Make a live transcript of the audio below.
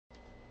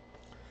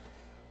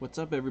What's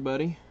up,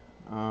 everybody?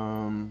 We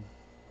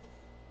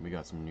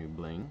got some new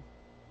bling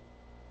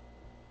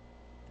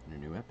and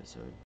a new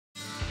episode.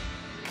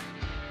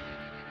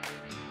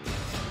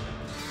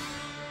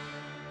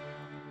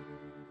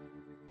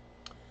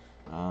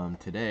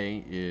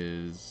 Today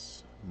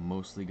is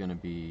mostly going to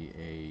be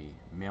a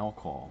mail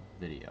call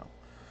video.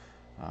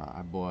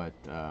 I bought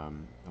a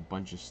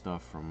bunch of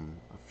stuff from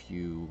a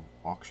few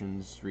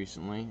auctions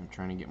recently. I'm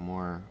trying to get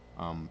more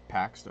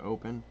packs to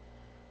open,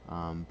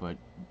 but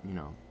you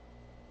know,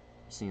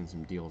 seeing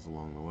some deals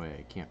along the way,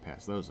 I can't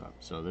pass those up.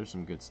 So there's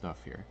some good stuff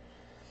here.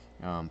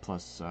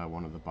 Plus,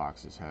 one of the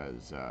boxes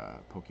has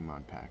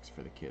Pokemon packs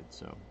for the kids,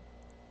 so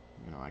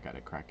you know I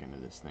gotta crack into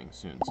this thing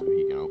soon so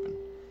he can open.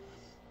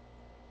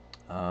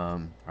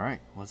 All right,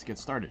 let's get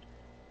started.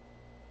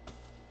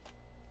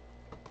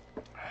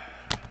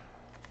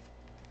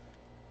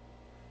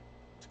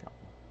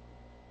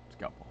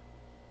 Scalpel.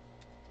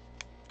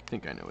 I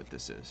think I know what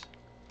this is.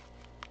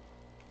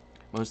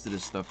 Most of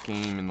this stuff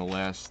came in the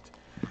last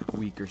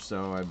week or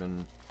so. I've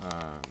been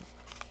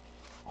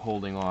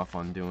holding off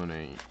on doing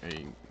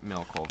a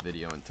mail call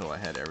video until I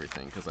had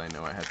everything, because I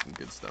know I had some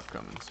good stuff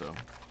coming. So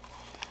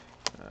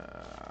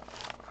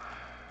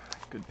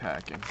good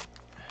packing.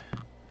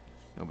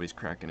 Nobody's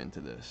cracking into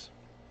this.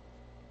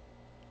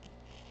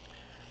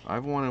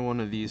 I've wanted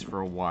one of these for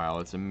a while.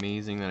 It's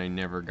amazing that I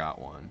never got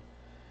one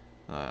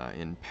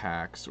in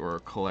packs or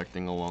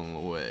collecting along the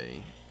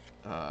way.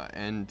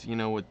 And you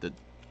know, with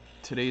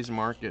today's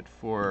market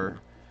for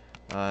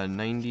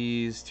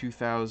 90s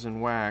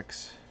 2000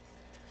 wax,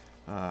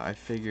 I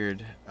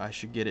figured I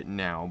should get it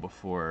now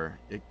before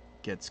it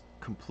gets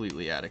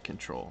completely out of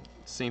control.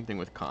 Same thing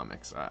with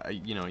comics.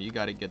 You know, you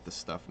got to get the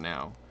stuff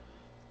now,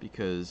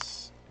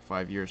 because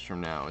 5 years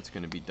from now it's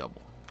going to be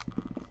double.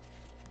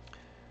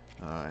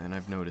 And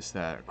I've noticed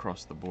that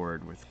across the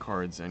board with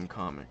cards and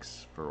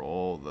comics for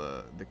all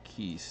the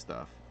key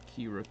stuff,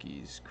 key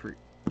rookies.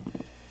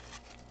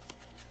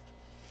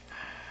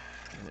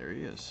 There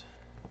he is.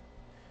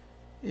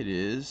 It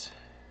is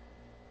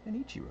an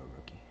Ichiro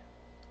rookie.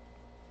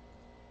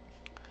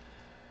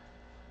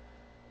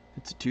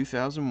 It's a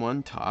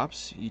 2001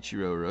 Topps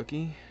Ichiro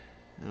rookie,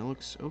 and it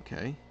looks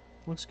okay.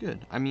 Looks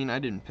good. I mean, I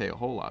didn't pay a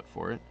whole lot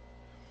for it.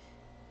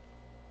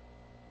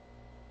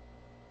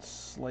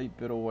 Slight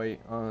bit of weight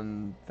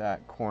on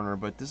that corner,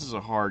 but this is a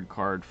hard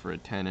card for a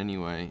 10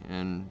 anyway,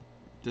 and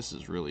this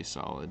is really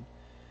solid.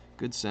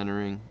 Good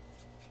centering.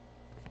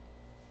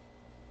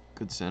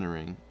 Good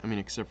centering. I mean,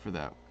 except for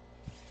that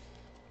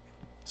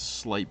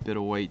slight bit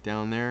of weight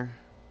down there.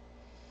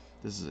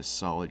 This is a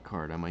solid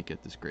card. I might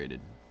get this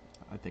graded.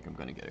 I think I'm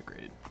gonna get it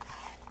graded.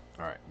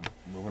 Alright,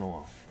 moving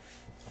along.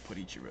 I'll put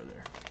Ichiro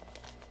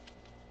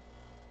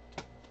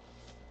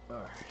there.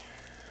 Alright.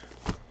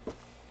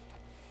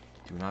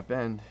 Do not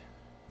bend.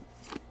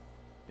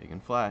 Big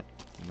and flat.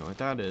 You know what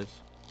that is.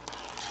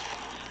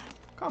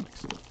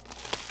 Comics.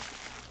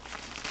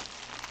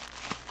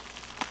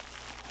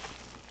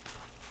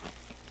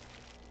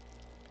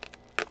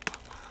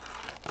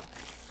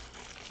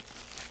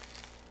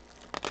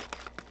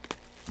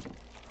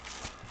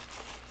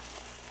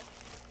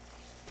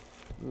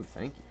 Ooh,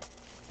 thank you.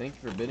 Thank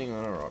you for bidding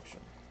on our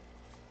auction.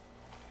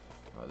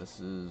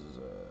 This is,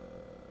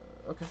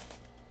 okay.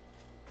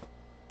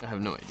 I have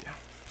no idea.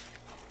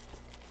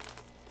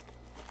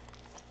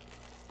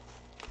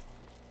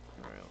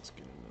 Alright, let's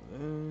get into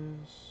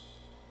this.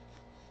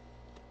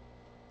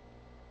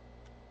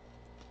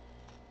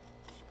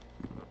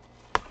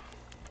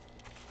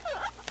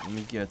 Let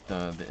me get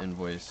the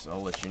invoice.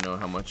 I'll let you know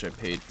how much I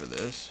paid for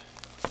this.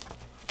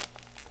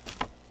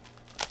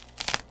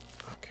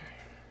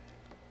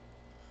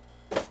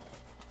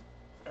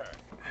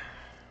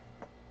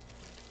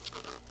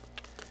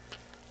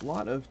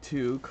 Lot of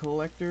 2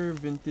 collector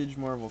vintage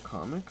Marvel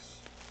Comics.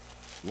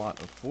 Lot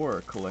of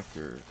 4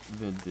 collector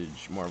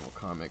vintage Marvel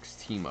Comics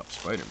Team Up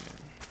Spider-Man.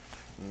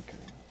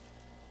 Okay.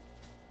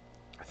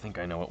 I think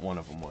I know what one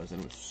of them was, and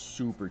it was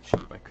super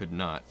cheap. I could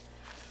not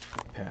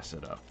pass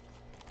it up.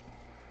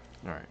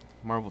 Alright,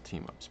 Marvel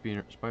Team Up,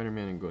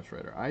 Spider-Man and Ghost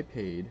Rider. I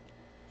paid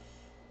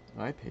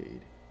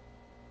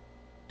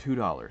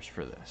 $2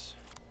 for this.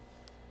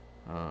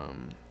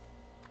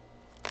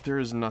 There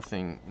is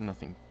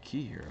nothing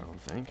key here, I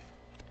don't think.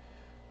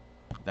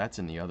 That's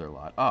in the other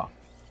lot. Oh,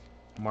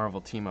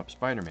 Marvel Team Up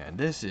Spider-Man.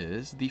 This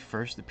is the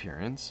first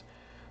appearance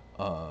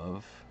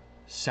of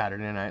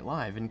Saturday Night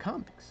Live in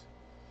comics.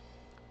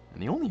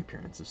 And the only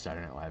appearance of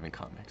Saturday Night Live in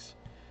comics.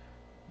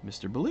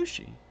 Mr.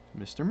 Belushi,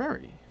 Mr.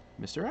 Murray,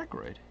 Mr.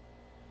 Aykroyd,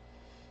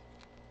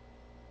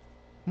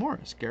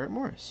 Morris, Garrett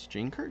Morris,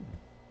 Jane Curtin,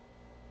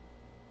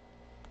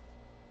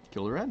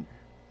 Gilda Radner.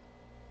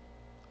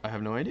 I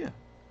have no idea.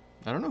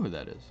 I don't know who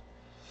that is.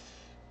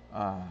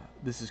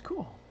 This is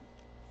cool.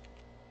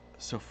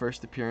 So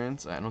first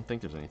appearance, I don't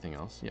think there's anything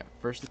else. Yeah,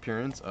 first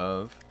appearance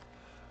of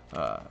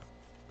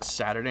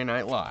Saturday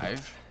Night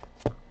Live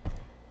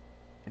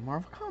in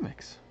Marvel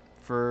Comics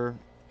for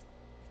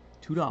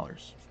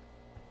 $2.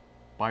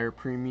 Buyer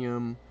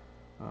premium,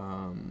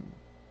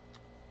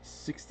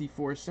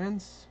 64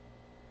 cents.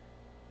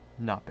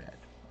 Not bad.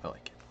 I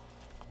like it.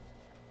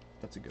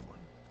 That's a good one.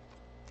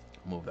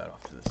 Move that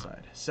off to the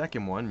side.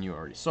 Second one, you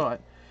already saw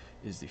it,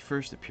 is the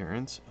first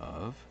appearance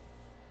of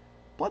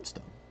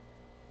Bloodstone.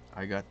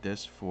 I got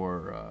this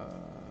for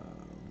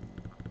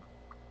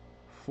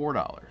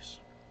 $4.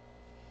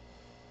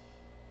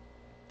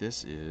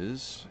 This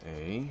is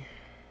a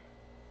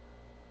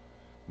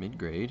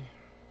mid-grade,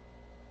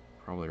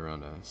 probably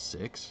around a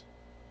 6,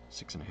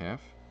 6.5.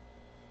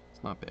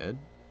 It's not bad.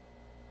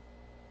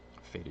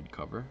 Faded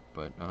cover,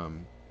 but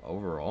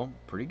overall,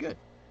 pretty good.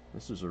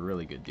 This was a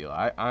really good deal.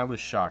 I was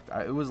shocked.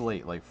 It was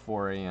late, like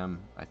 4 a.m.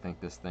 I think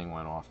this thing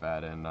went off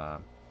at, and I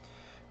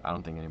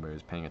don't think anybody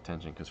was paying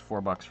attention because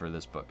 $4 for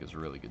this book is a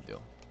really good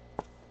deal.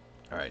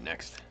 All right,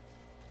 next.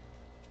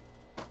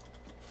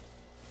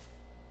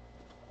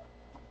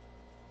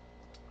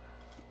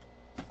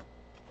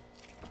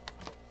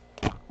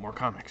 More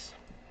comics.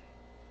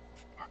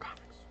 More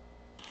comics.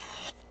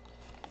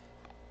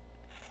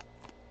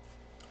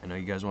 I know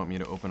you guys want me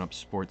to open up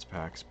sports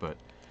packs, but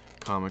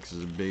comics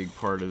is a big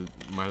part of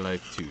my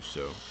life too,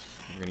 so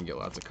we're gonna get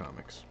lots of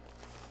comics.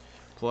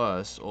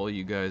 Plus, all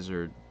you guys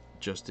are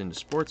just into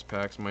sports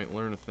packs might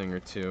learn a thing or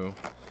two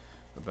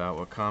about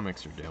what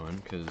comics are doing,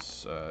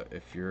 because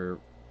if you're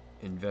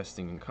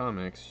investing in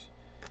comics,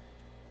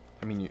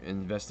 you're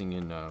investing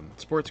in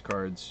sports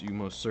cards, you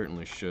most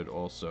certainly should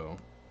also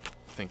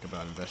think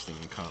about investing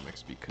in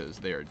comics because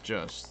they are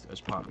just as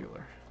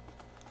popular.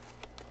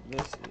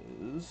 This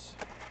is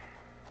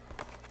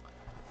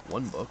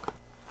one book.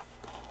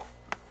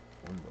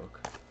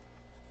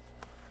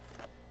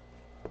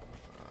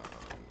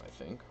 I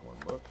think one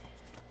book.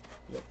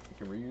 Yep, you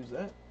can reuse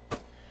that.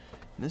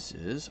 This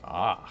is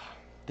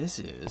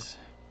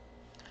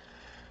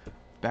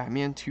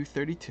Batman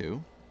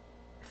 232,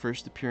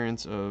 first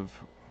appearance of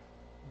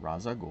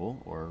Ra's al Ghul,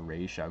 or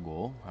Ra's al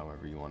Ghul,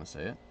 however you want to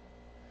say it.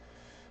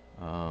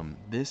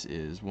 This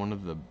is one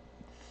of the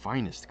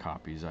finest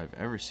copies I've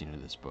ever seen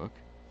of this book.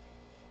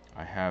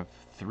 I have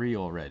 3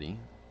 already,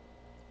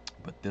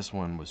 but this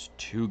one was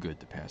too good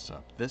to pass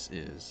up. This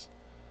is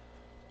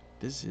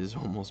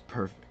almost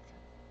perfect.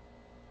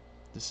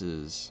 This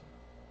is,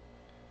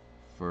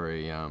 for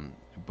a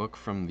book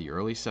from the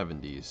early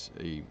 70s,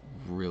 a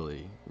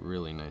really,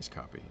 really nice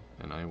copy.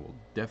 And I will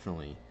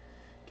definitely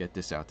get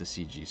this out to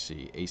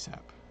CGC ASAP,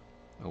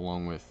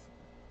 along with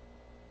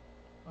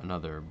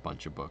another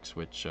bunch of books,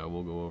 which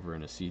we'll go over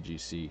in a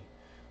CGC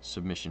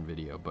submission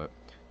video. But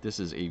this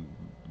is a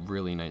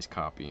really nice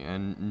copy.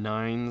 And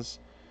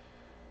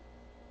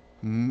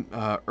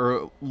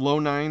low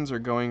nines are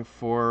going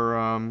for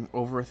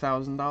over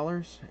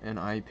 $1,000, and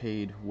I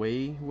paid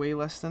way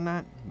less than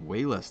that.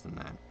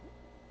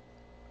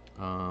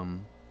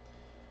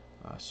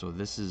 So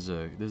this is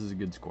a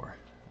good score.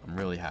 I'm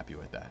really happy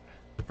with that.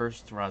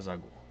 First, Ra's al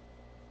Ghul.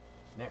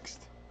 Next,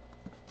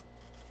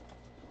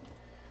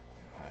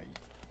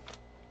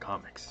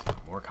 comics.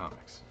 More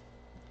comics.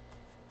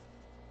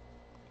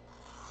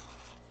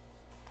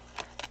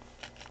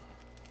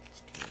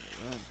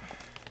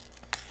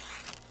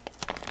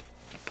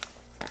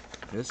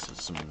 This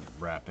is some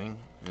wrapping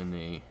in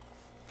a.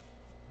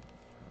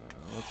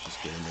 Let's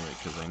just get into it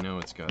because I know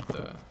it's got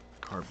the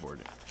cardboard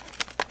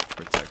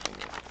protecting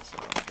it. So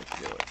let's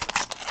do it.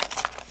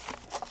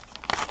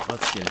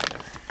 Let's get in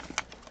there.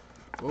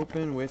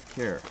 Open with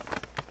care.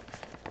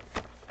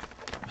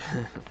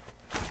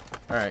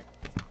 Alright.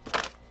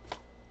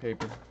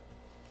 Paper.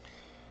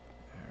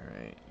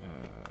 Alright.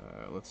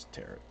 Let's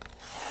tear it.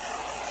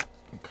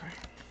 Okay.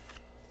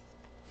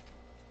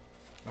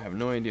 I have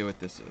no idea what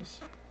this is,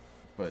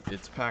 but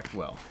it's packed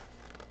well.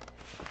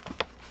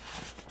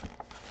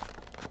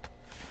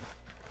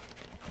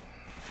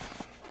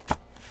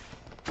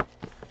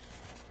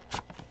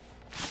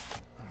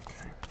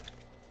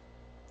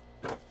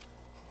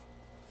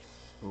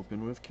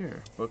 Open with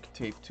care. Book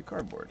taped to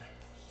cardboard.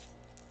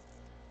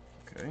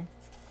 Okay.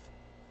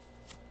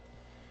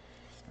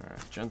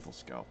 Alright, gentle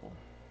scalpel.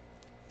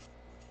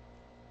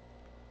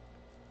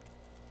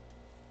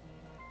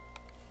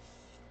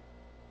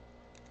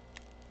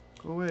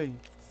 Go away.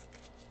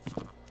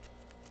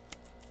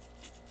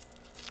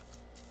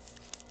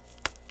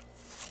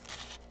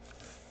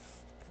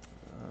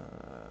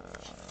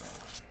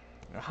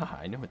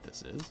 I know what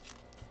this is.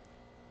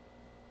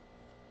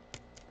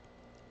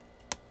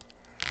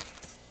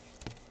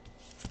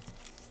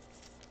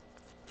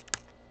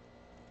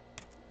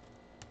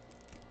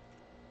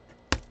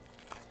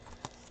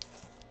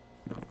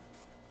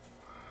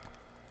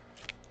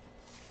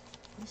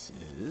 This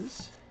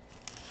is...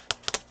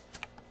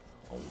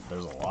 Oh,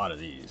 there's a lot of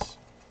these.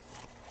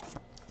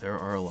 There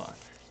are a lot.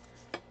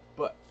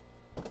 But...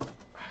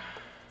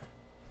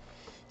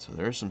 So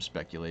there's some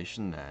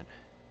speculation that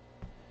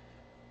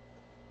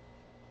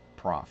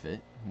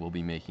Prophet will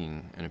be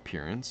making an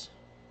appearance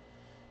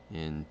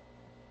in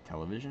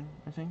television,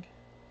 I think.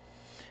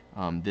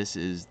 This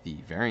is the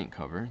variant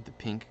cover, the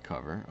pink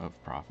cover of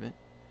Prophet,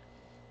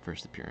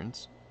 first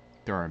appearance.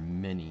 There are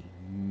many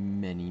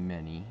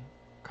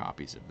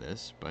copies of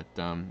this, but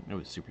it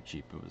was super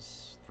cheap. It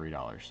was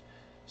 $3.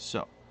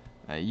 So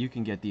You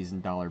can get these in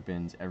dollar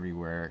bins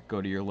everywhere.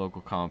 Go to your local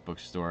comic book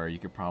store. You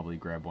could probably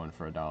grab one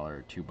for $1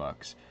 or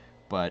 $2.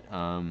 But,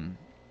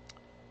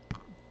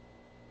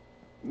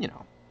 you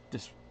know,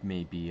 this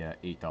may be a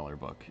 $8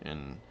 book.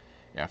 And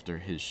after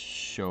his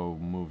show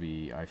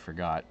movie, I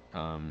forgot,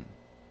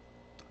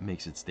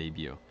 makes its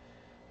debut.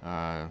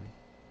 You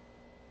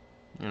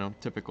know,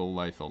 typical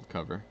Liefeld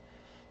cover.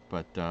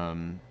 But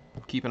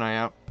keep an eye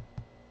out.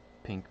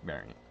 Pink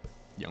variant.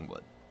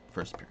 Youngblood.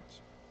 First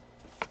appearance.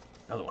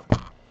 Another one.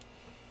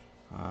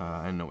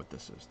 I know what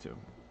this is too,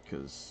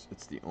 because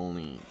it's the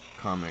only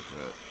comic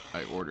that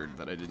I ordered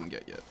that I didn't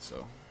get yet.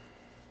 So,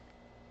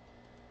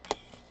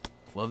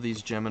 love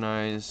these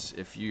Geminis.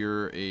 If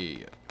you're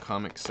a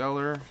comic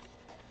seller,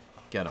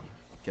 get them.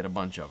 Get a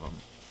bunch of them.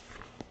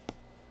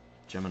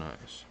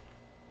 Geminis.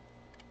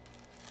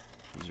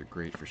 These are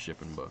great for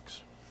shipping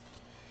books.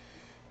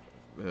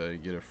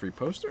 Get a free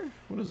poster?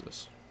 What is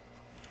this?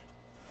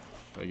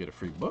 I get a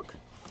free book?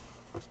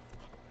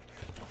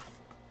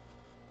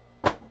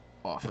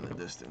 Off in the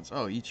distance.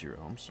 Oh,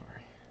 Ichiro, I'm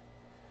sorry.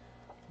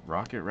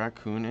 Rocket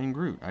Raccoon and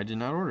Groot. I did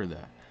not order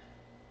that.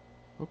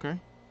 Okay.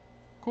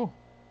 Cool.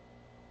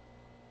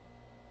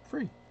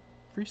 Free.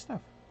 Free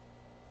stuff.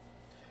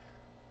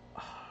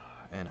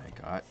 And I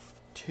got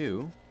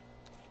two.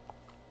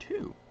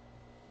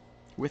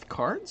 With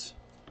cards?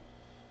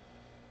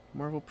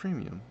 Marvel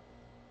Premium.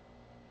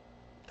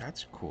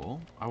 That's cool.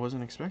 I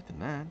wasn't expecting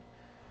that.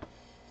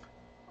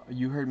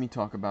 You heard me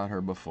talk about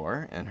her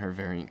before and her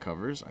variant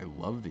covers. I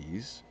love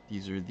these.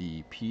 These are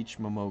the Peach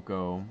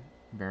Momoko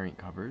variant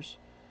covers.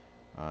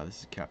 This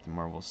is Captain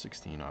Marvel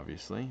 16,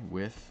 obviously,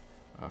 with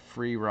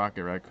free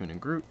Rocket Raccoon and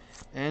Groot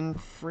and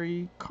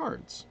free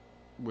cards,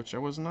 which I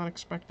was not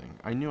expecting.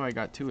 I knew I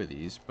got two of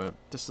these, but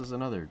this is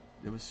another.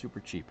 It was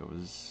super cheap. It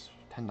was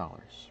 $10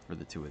 for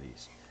the two of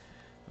these.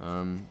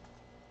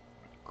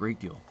 Great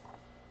deal.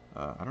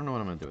 I don't know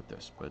what I'm going to do with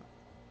this, but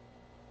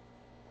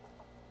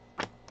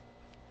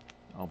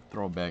I'll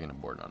throw a bag and a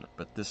board on it.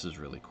 But this is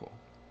really cool.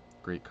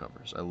 Great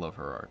covers. I love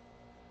her art.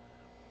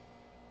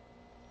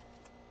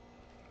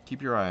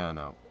 Keep your eye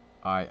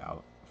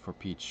out for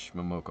Peach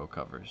Momoko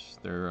covers.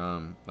 They're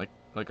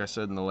like I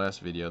said in the last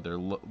video,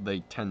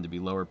 they tend to be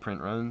lower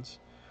print runs.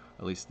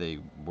 At least they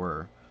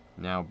were.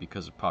 Now,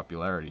 because of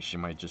popularity, she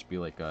might just be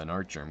like an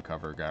art germ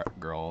cover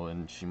girl,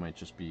 and she might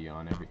just be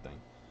on everything.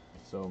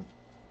 So,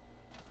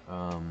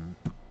 I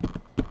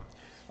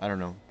don't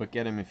know, but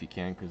get them if you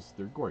can, because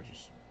they're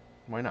gorgeous.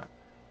 Why not?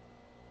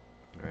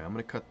 Alright, I'm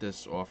going to cut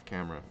this off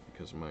camera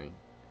because my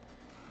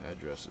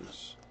address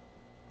is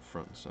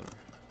front and center.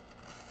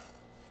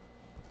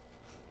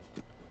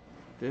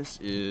 This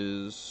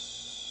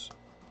is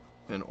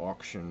an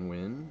auction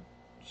win,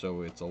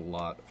 so it's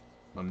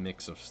a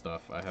mix of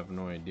stuff. I have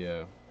no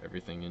idea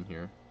everything in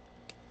here,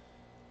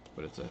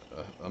 but it's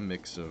a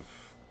mix of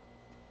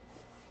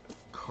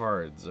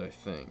cards, I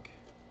think.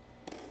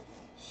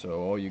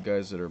 So all you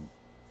guys that are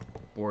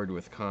bored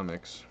with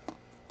comics,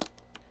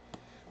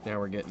 now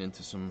we're getting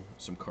into some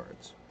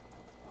cards.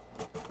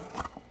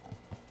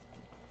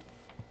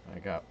 I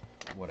got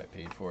what I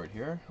paid for it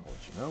here. I'll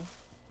let you know.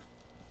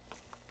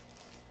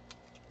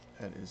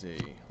 That is a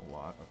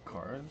lot of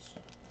cards.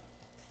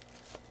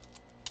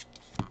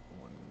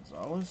 One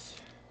Gonzalez,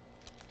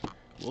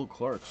 Will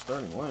Clark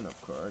starting lineup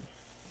card,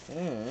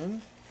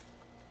 and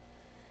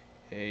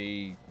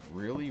a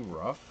really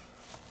rough,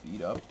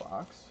 beat up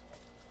box.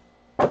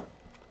 A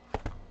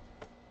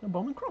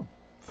Bowman Chrome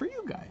for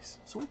you guys,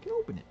 so I can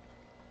open it.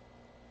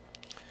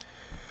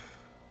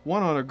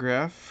 One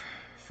autograph,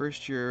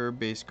 first year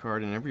base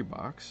card in every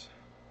box.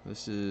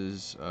 This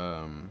is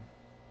a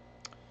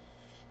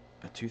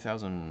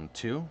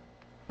 2002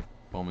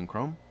 Bowman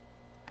Chrome.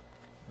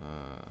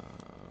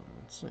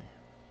 Let's see.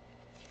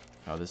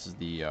 Oh, this is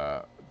the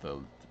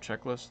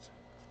checklist.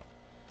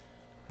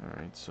 All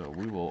right, so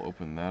we will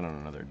open that on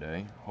another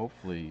day.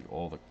 Hopefully,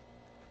 all the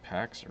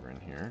packs are in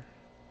here,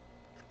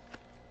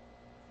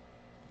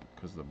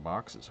 because the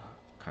box is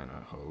kind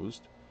of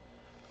hosed.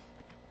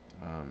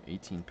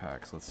 18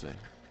 packs. Let's see.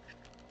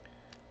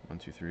 1,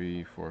 2,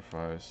 3, 4,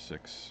 5,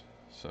 6,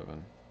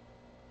 7,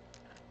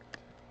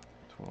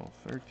 12,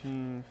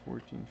 13,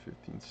 14,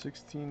 15,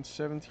 16,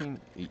 17,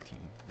 18.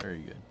 Very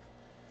good.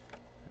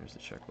 There's the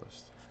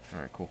checklist.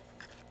 Alright, cool.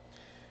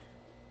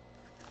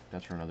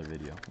 That's for another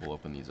video. We'll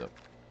open these up.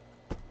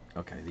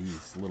 Okay,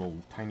 these little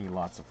tiny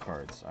lots of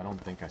cards. I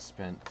don't think I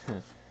spent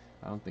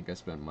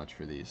much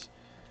for these.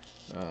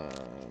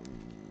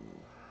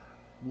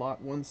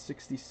 Lot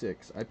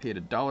 166. I paid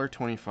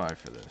 $1.25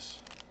 for this.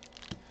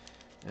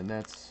 And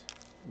that's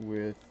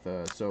with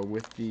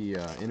with the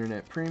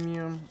internet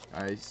premium,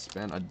 I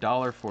spent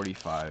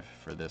 $1.45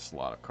 for this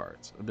lot of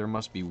cards. There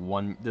must be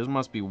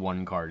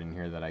one card in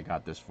here that I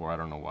got this for. I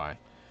don't know why.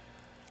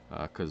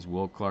 Because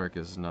Will Clark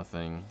is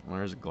nothing. Well,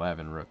 there's a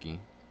Glavin rookie.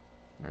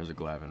 There's a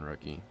Glavin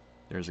rookie.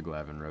 There's a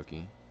Glavin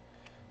rookie.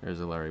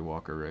 There's a Larry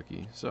Walker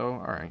rookie. So,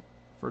 alright.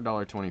 For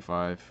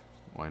 $1.25,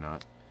 why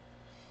not?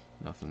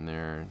 Nothing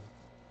there.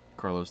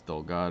 Carlos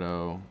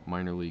Delgado,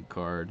 minor league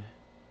card.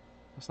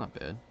 That's not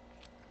bad.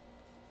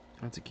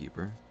 That's a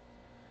keeper.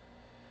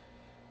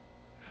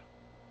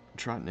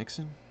 Trot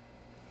Nixon?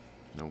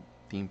 Nope.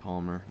 Dean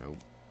Palmer? Nope.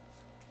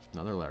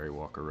 Another Larry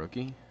Walker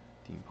rookie.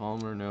 Dean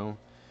Palmer? No.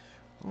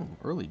 Oh,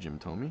 early Jim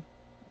Thome.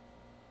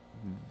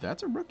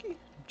 That's a rookie?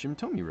 Jim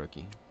Thome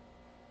rookie.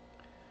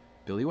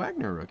 Billy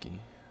Wagner rookie.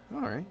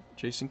 Alright.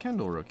 Jason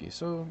Kendall rookie.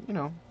 So, you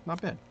know, not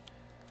bad.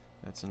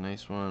 That's a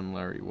nice one.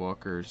 Larry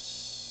Walker's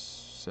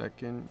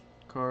second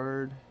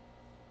card.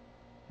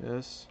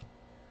 Yes.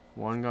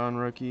 Wangan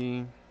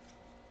rookie.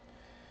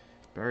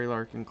 Barry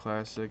Larkin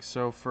Classic.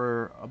 So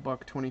for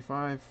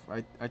 $1.25,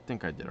 I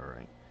think I did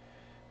alright.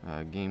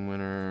 Game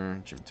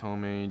winner, Jim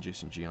Thome,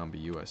 Jason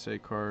Giambi USA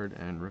card,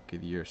 and Rookie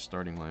of the Year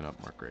starting lineup,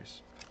 Mark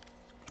Grace.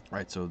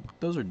 Alright, so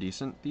those are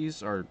decent.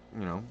 These are,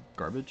 you know,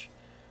 garbage.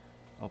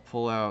 I'll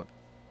pull out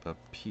the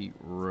Pete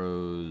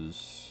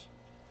Rose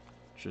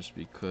just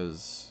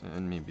because,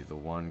 and maybe the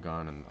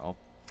Wangan, and I'll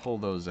pull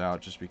those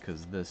out just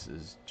because this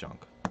is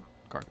junk.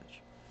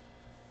 Garbage.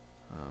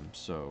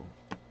 So,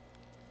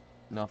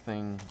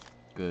 nothing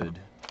good,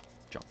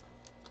 junk.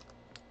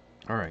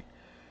 Alright,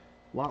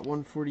 lot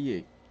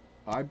 148.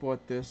 I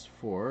bought this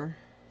for,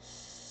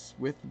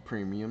 with the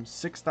premium,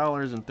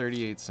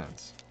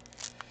 $6.38.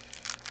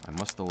 I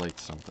must have liked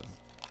something.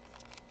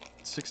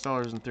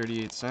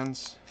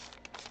 $6.38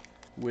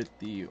 with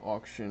the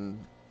auction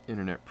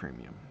internet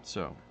premium.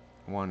 So,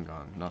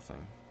 Wangan,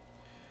 nothing.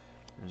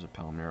 There's a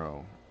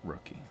Palmeiro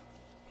rookie.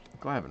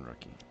 Glavin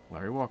rookie.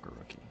 Larry Walker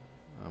rookie.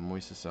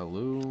 Moises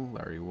Alou,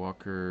 Larry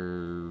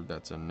Walker,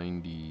 that's a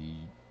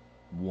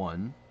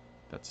 91.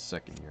 That's a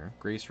second year.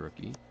 Grace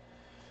rookie.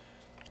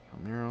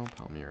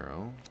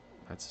 Palmeiro,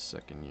 that's a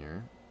second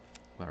year.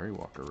 Larry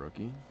Walker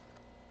rookie.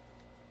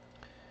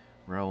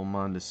 Raul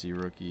Mondesi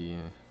rookie.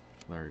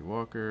 Larry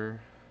Walker.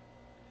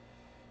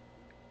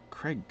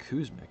 Craig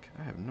Kuzmic.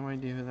 I have no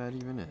idea who that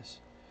even is.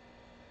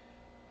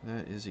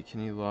 That is a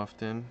Kenny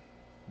Lofton.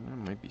 That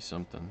might be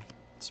something.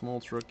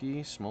 Smoltz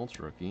rookie.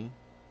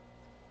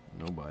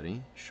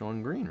 Nobody.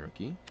 Sean Green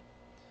rookie.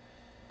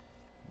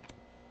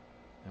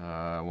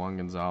 Juan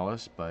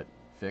Gonzalez, but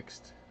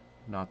fixed.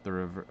 Not the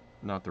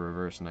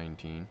reverse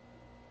 19.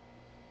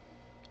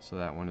 So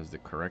that one is the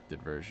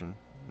corrected version.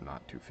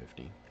 Not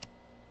 250.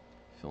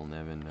 Phil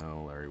Nevin,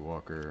 no. Larry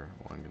Walker.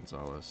 Juan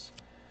Gonzalez.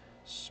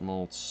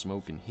 Smoltz,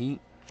 Smoke and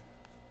Heat.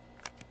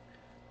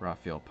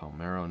 Rafael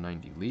Palmeiro,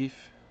 90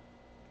 Leaf.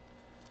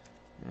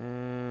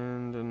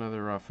 And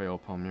another Rafael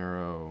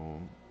Palmeiro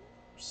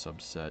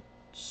subset,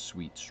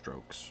 Sweet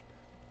Strokes.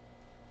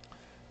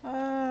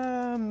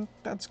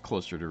 That's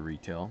closer to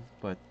retail,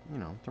 but you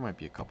know, there might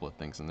be a couple of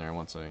things in there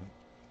once I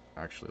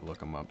actually look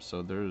them up.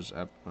 So there's,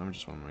 I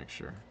just want to make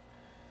sure.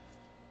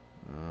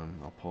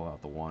 I'll pull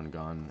out the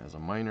Wangan as a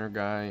minor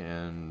guy,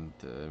 and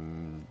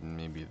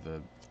maybe the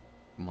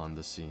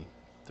Mondesi.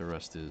 The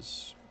rest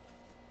is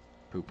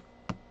poop.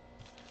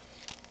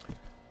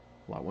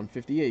 Lot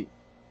 158.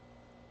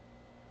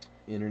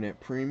 Internet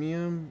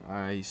premium.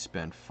 I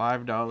spent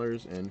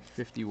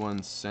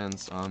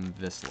 $5.51 on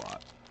this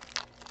lot.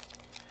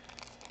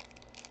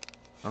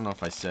 I don't know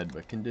if I said,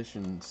 but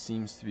condition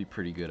seems to be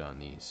pretty good on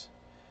these.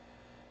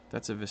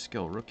 That's a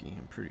Vizquel rookie,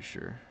 I'm pretty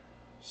sure.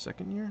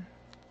 Second year?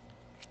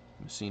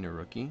 Messina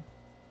rookie,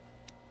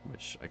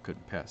 which I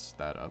couldn't pass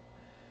that up.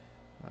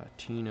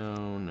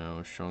 Tino,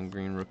 no. Sean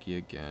Green rookie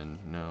again,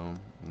 no.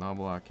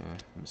 Knobloch,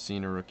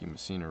 Messina rookie.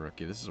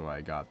 This is why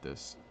I got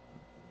this,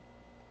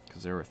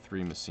 because there were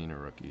 3 Messina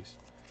rookies.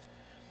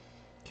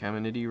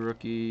 Caminiti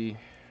rookie,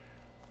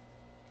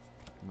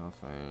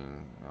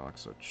 nothing.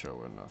 Alex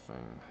Ochoa,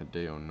 nothing.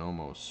 Hideo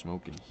Nomo,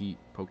 Smoke and Heat.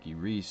 Pokey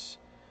Reese,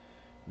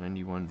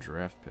 91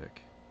 draft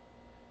pick.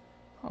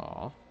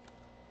 Aw.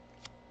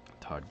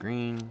 Todd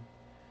Green.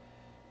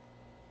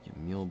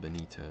 Yamil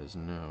Benitez,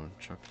 no.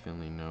 Chuck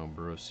Finley, no.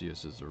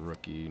 Borosius is a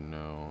rookie,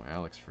 no.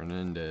 Alex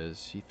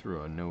Fernandez, he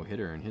threw a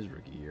no-hitter in his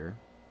rookie year.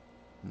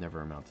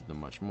 Never amounted to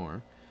much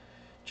more.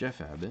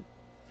 Jeff Abbott.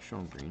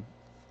 Sean Green.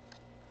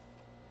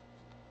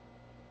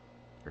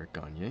 Eric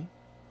Gagne.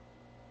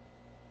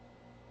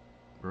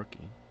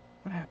 Rookie.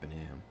 What happened to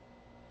him?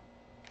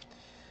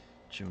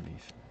 Joe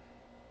Nathan.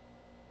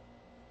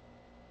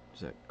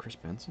 Is that Chris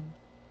Benson?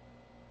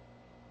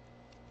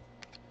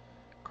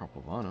 Carl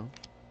Pavano.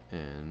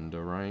 And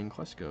Ryan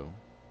Klesko.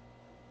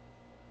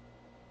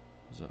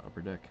 Is that Upper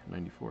Deck?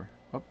 94.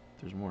 Oh,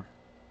 there's more.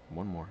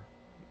 One more.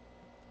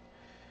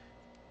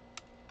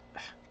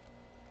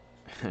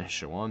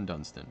 Shawan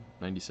Dunston.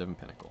 97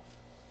 Pinnacle.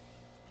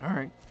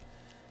 Alright.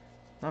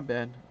 Not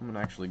bad. I'm going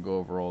to actually go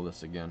over all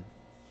this again.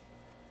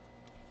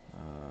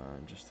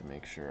 Just to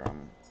make sure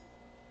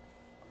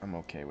I'm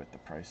okay with the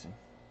pricing.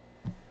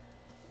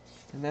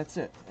 And that's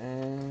it.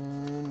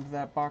 And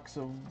that box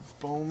of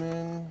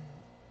Bowman...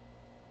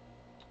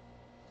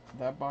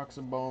 That box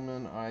of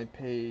Bowman I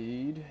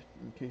paid,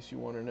 in case you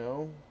want to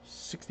know,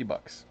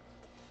 $60.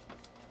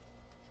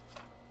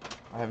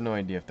 I have no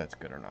idea if that's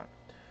good or not.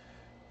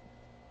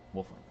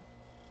 We'll find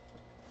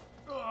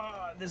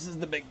out. This is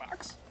the big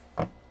box.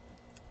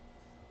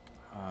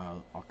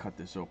 I'll cut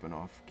this open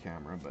off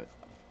camera, but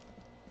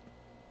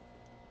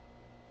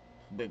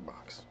big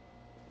box.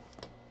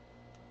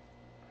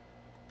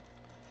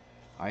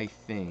 I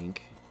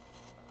think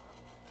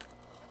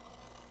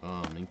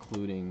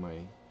including my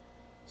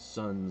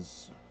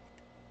son's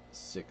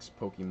 6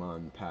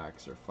 Pokemon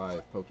packs or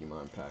 5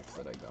 Pokemon packs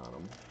that I got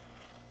him.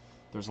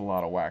 There's a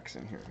lot of wax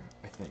in here,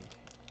 I think.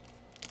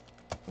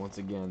 Once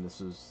again,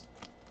 this is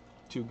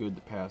too good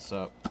to pass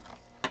up.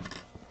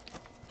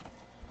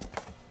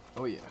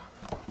 Oh yeah.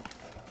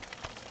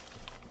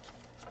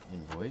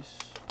 Invoice.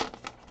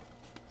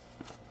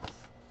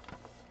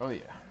 Oh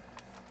yeah.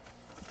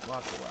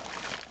 Lots of wax.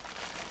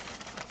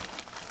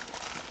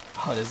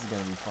 Oh, this is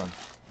gonna be fun.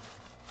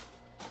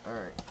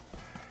 Alright.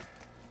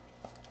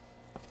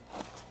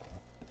 I'm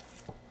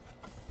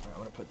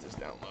gonna put this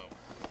down low.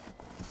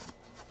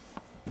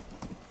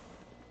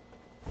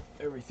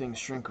 Everything's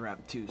shrink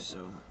wrapped too,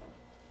 so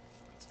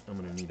I'm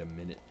gonna need a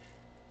minute.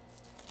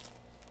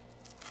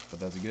 But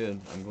that's good.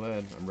 I'm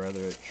glad. I'm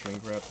rather it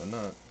shrink wrapped than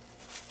not.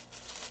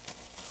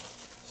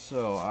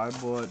 So I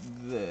bought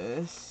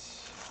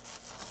this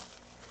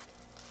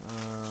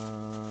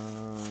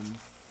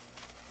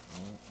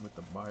with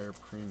the buyer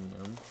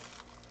premium.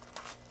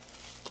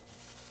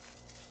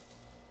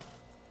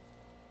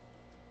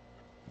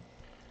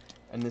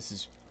 And this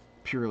is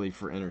purely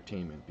for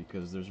entertainment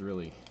because there's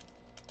really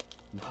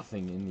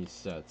nothing in these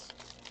sets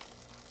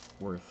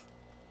worth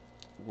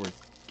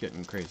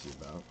getting crazy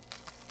about.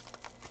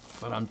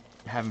 But I'm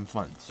having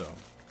fun, so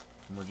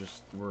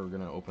we're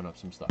gonna open up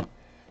some stuff.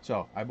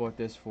 So I bought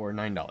this for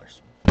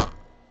 $9.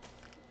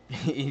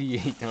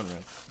 88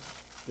 Donruss.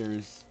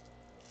 There's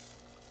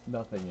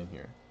nothing in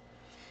here.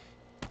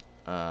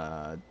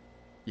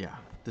 Yeah,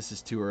 this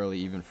is too early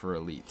even for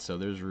Elite, so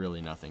there's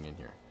really nothing in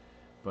here.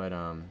 But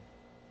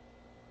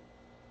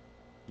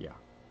yeah,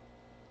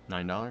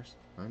 $9. $9.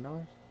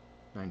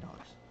 $9.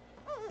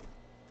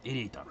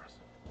 88 Donruss.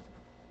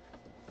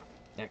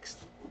 Next.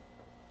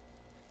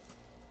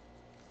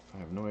 I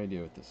have no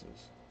idea what this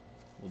is.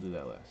 We'll do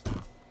that last.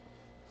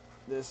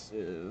 This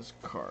is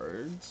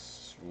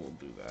cards. We'll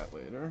do that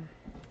later.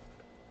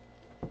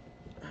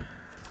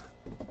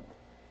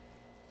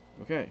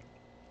 Okay.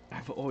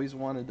 I've always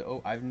wanted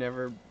to. I've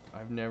never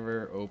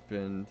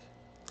opened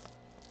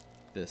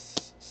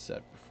this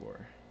set before.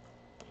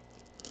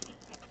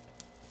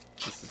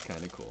 This is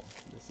kind of cool.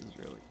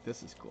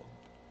 This is cool.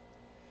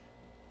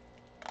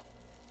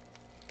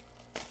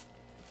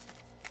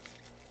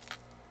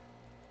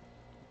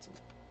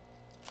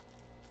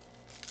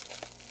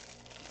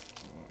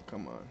 Oh,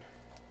 come on.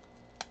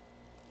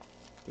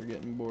 They're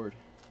getting bored.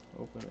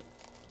 Open it.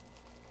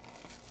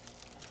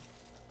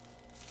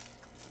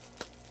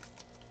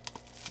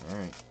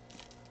 Alright.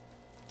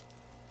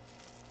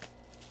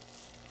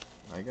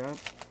 I got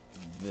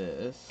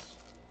this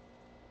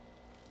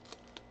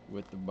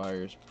with the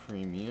buyer's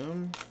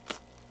premium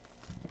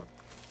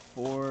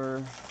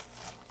for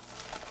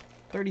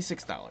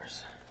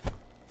 $36.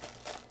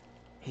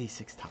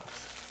 86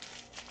 tops.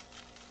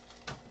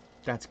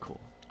 That's cool.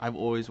 I've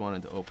always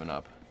wanted to open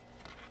up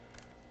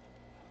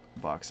a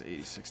box of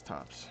 86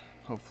 tops.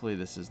 Hopefully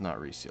this is not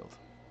resealed.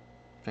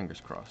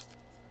 Fingers crossed.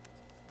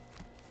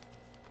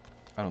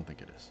 I don't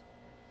think it is.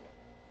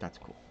 That's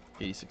cool.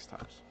 86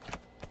 tops.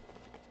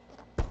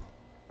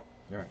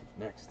 Alright,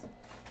 next.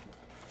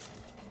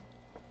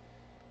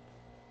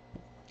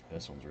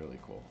 This one's really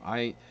cool.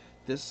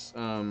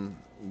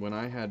 When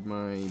I had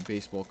my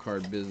baseball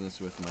card business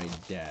with my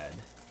dad,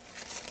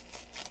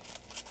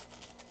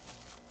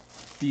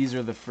 these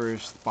are the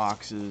first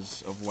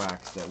boxes of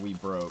wax that we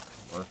broke,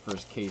 or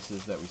first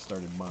cases that we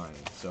started buying.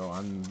 So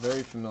I'm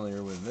very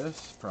familiar with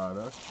this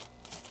product,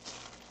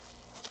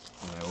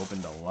 and I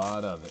opened a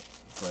lot of it.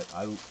 But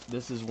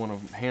this is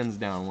hands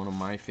down, one of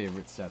my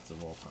favorite sets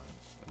of all time,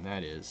 and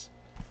that is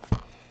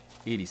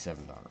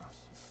 87 Donruss.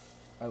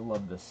 I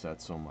love this set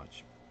so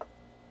much.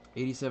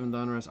 87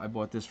 Donruss. I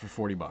bought this for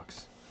 40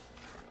 bucks.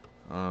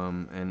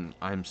 And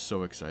I'm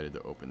so excited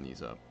to open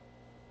these up.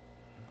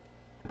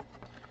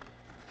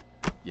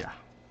 Yeah,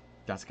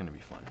 that's gonna be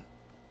fun.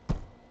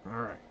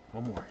 All right,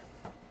 one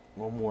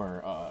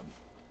more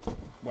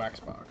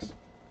wax box.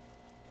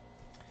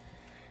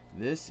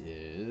 This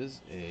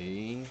is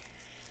a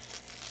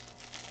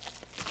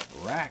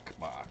rack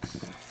box.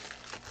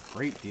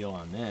 Great deal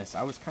on this.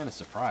 I was kind of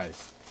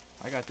surprised.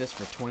 I got this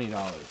for $20.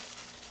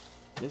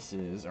 This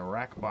is a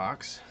rack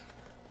box.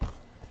 Of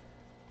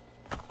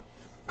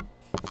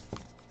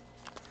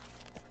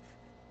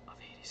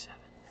 87.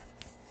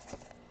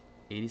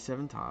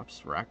 87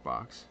 tops, rack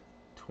box.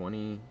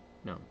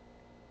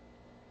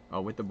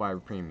 With the buyer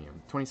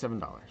premium,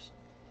 $27.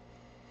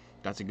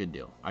 That's a good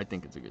deal. I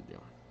think it's a good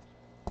deal.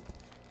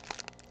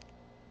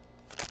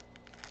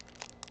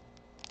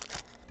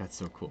 That's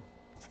so cool.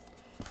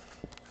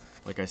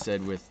 Like I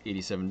said, with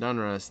 87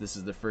 Donruss, this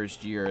is the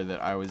first year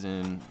that I was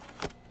in.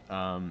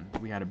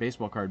 We had a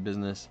baseball card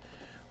business,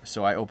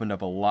 so I opened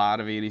up a lot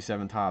of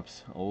 87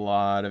 tops, a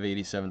lot of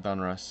 87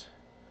 Donruss,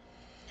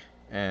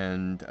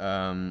 and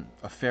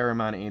a fair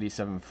amount of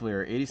 87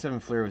 Fleer. 87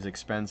 Fleer was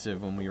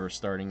expensive when we were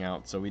starting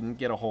out, so we didn't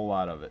get a whole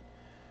lot of it.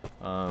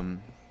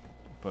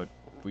 But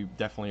we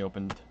definitely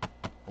opened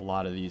a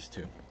lot of these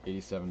too,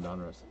 87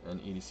 Donruss and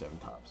 87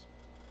 tops.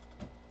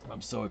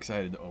 I'm so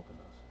excited to open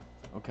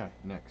those. Okay,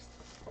 next.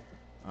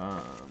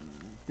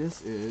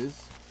 This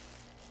is.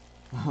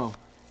 Oh,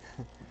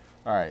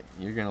 all right.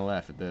 You're gonna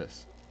laugh at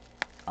this.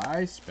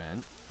 I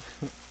spent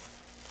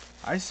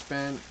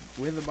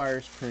with the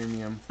buyer's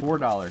premium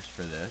 $4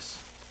 for this,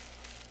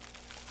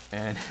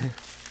 and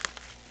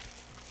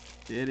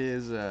it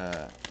is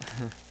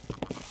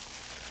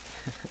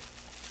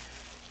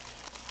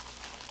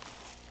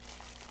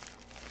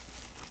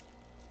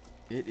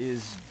it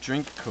is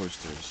drink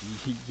coasters.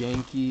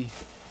 Yankee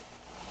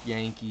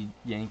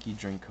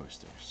drink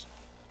coasters.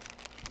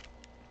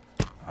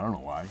 I don't know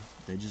why.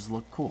 They just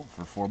look cool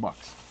for $4.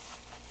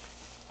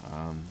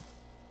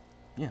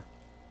 Yeah.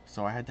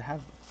 So I had to have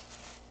them.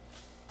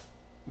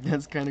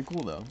 That's kind of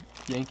cool though.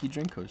 Yankee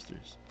drink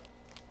coasters.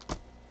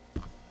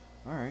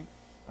 All right.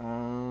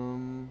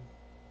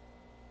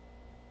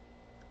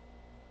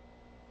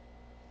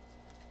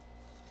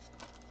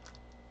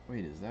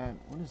 Wait, is that,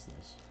 what is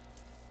this?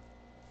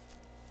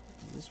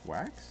 Is this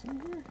wax in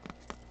here?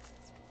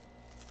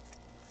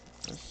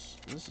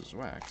 This is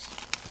wax.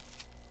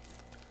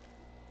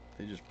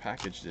 They just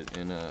packaged it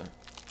in a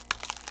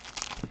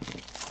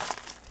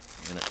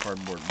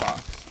cardboard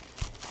box.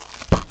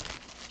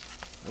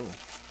 Oh.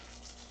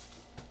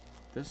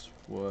 This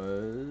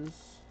was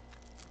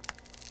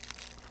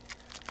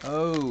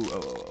oh.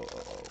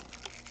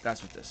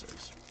 That's what this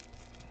is.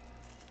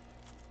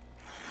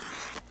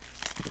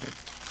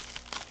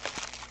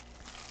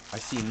 I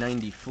see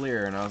 90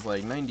 Fleer and I was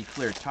like, 90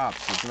 Fleer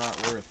tops is not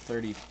worth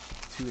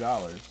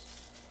 $32.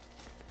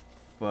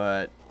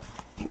 But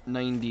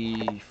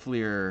 90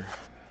 Fleer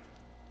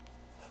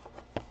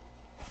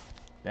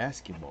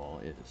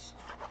basketball is.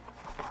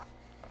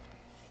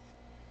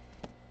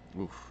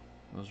 Oof,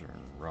 those are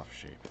in rough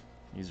shape.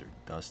 These are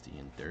dusty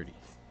and dirty.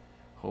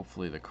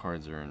 Hopefully the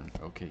cards are in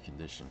okay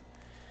condition.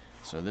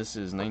 So this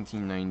is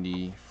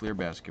 1990 Fleer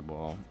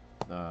basketball,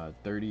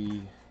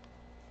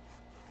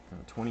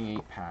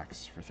 28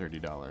 packs for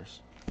 $30.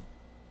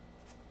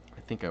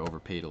 I think I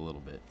overpaid a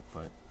little bit,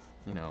 but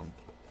you know,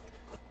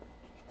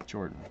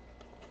 Jordan.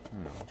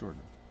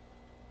 Jordan.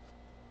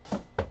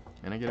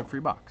 And I get a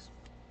free box.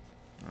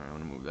 Alright, I'm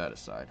gonna move that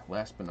aside.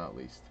 Last but not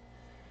least,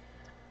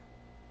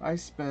 I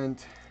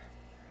spent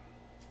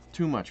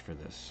too much for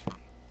this.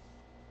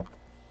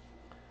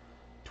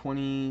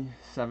 $27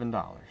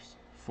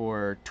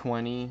 for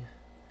 20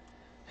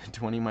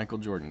 Michael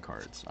Jordan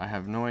cards. I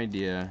have no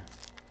idea.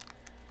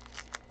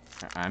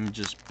 I'm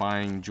just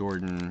buying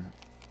Jordan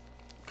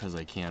because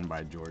I can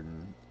buy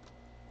Jordan,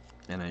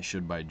 and I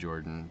should buy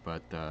Jordan,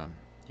 but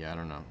yeah, I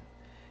don't know.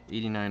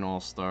 89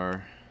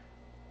 All-Star.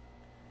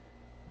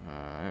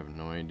 I have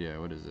no idea.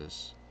 What is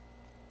this?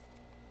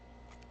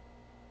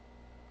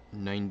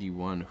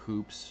 91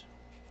 Hoops.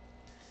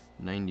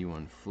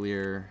 91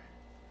 Fleer.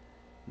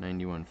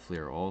 91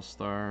 Fleer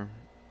All-Star.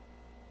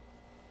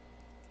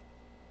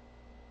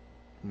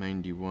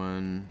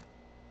 91,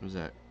 what was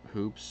that?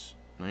 Hoops.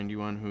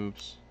 91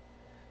 Hoops.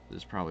 This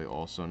is probably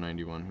also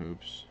 91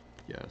 Hoops.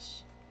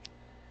 Yes.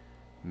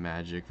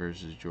 Magic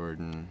versus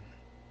Jordan.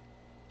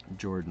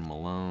 Jordan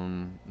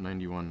Malone.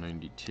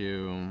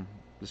 91-92.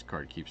 This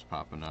card keeps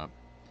popping up.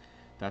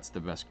 That's the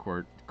best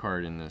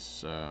card in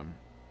this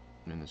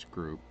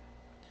group.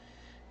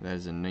 That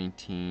is a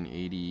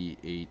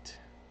 1988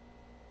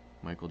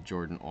 Michael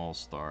Jordan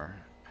All-Star,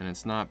 and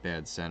it's not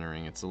bad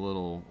centering. It's a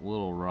little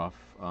rough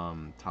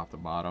top to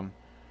bottom,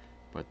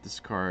 but this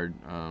card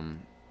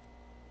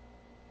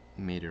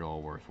made it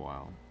all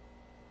worthwhile.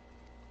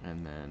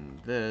 And then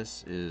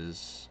this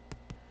is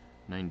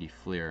 90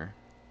 Fleer.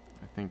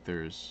 I think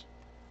there's,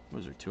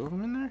 was there 2 of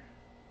them in there?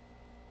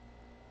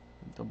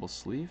 Double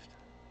sleeved?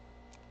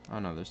 Oh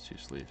no, there's 2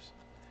 sleeves.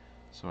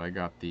 So I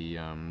got the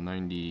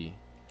 90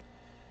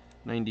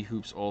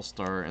 Hoops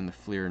All-Star and the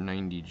Fleer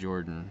 90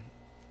 Jordan.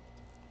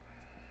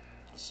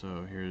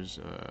 So here's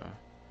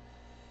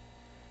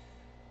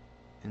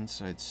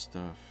inside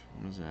stuff.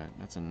 What is that?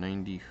 That's a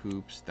 90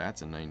 Hoops.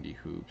 That's a 90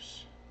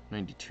 Hoops.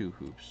 92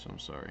 Hoops. I'm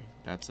sorry.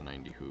 That's a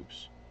 90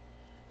 Hoops.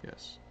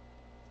 Yes.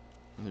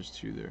 And there's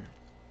 2 there.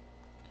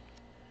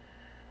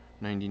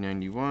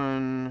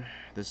 90-91.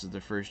 This is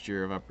the first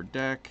year of Upper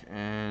Deck,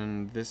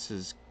 and this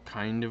is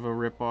kind of a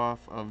ripoff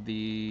of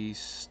the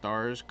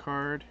Stars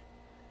card.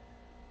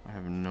 I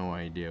have no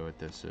idea what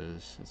this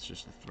is. It's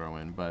just a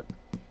throw-in, but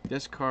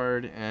this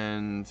card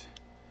and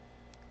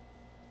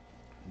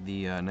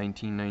the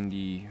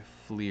 1990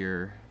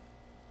 Fleer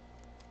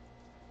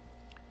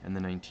and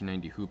the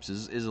 1990 Hoops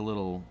is a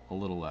little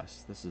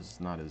less. This is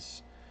not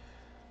as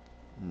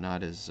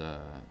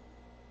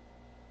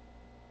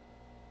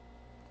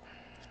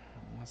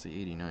what's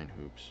the 89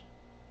 Hoops?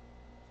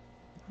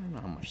 I don't know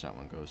how much that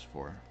one goes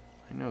for.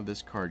 I know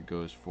this card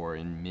goes for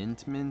in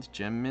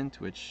Gem Mint,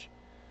 which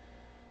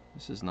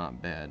this is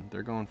not bad.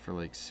 They're going for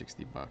like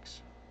 60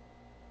 bucks.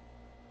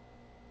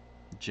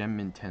 Gem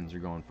Mint 10s are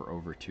going for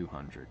over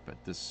 200, but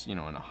this, you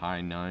know, in a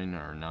high 9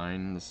 or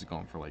 9, this is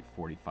going for like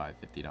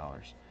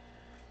 $45-50.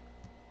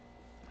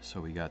 So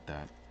we got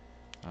that.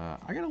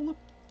 I gotta look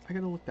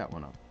that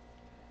one up.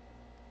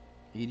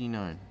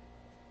 89.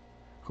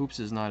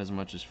 Hoops is not as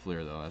much as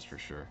Fleer though, that's for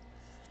sure.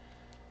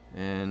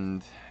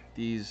 And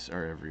these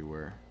are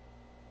everywhere.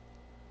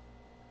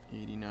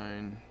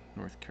 89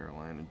 North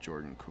Carolina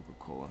Jordan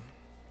Coca-Cola.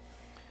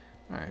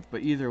 Alright,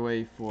 but either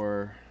way,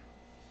 for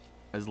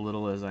as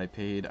little as I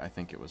paid, I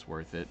think it was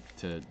worth it.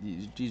 To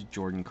these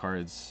Jordan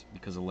cards,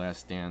 because of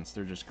Last Dance,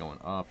 they're just going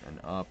up and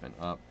up and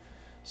up.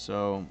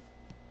 So,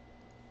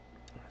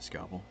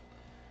 scalpel.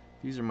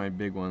 These are my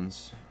big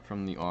ones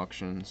from the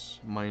auctions,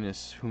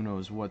 minus who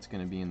knows what's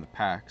going to be in the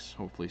packs.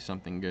 Hopefully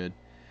something good.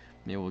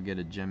 Maybe we'll get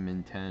a Gem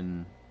Min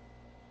 10,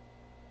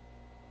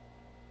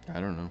 I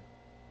don't know,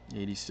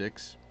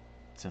 86.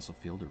 Cecil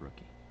Fielder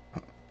rookie.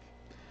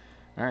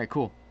 Alright,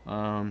 cool.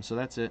 So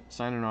that's it.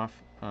 Signing off.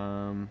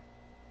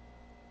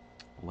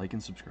 Like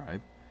and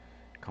subscribe.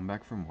 Come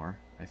back for more.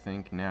 I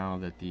think now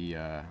that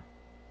the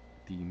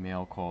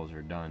mail calls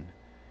are done,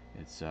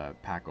 it's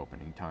pack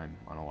opening time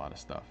on a lot of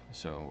stuff.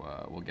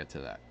 So we'll get to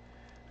that.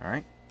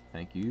 Alright,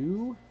 thank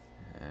you,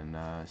 and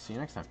see you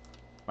next time.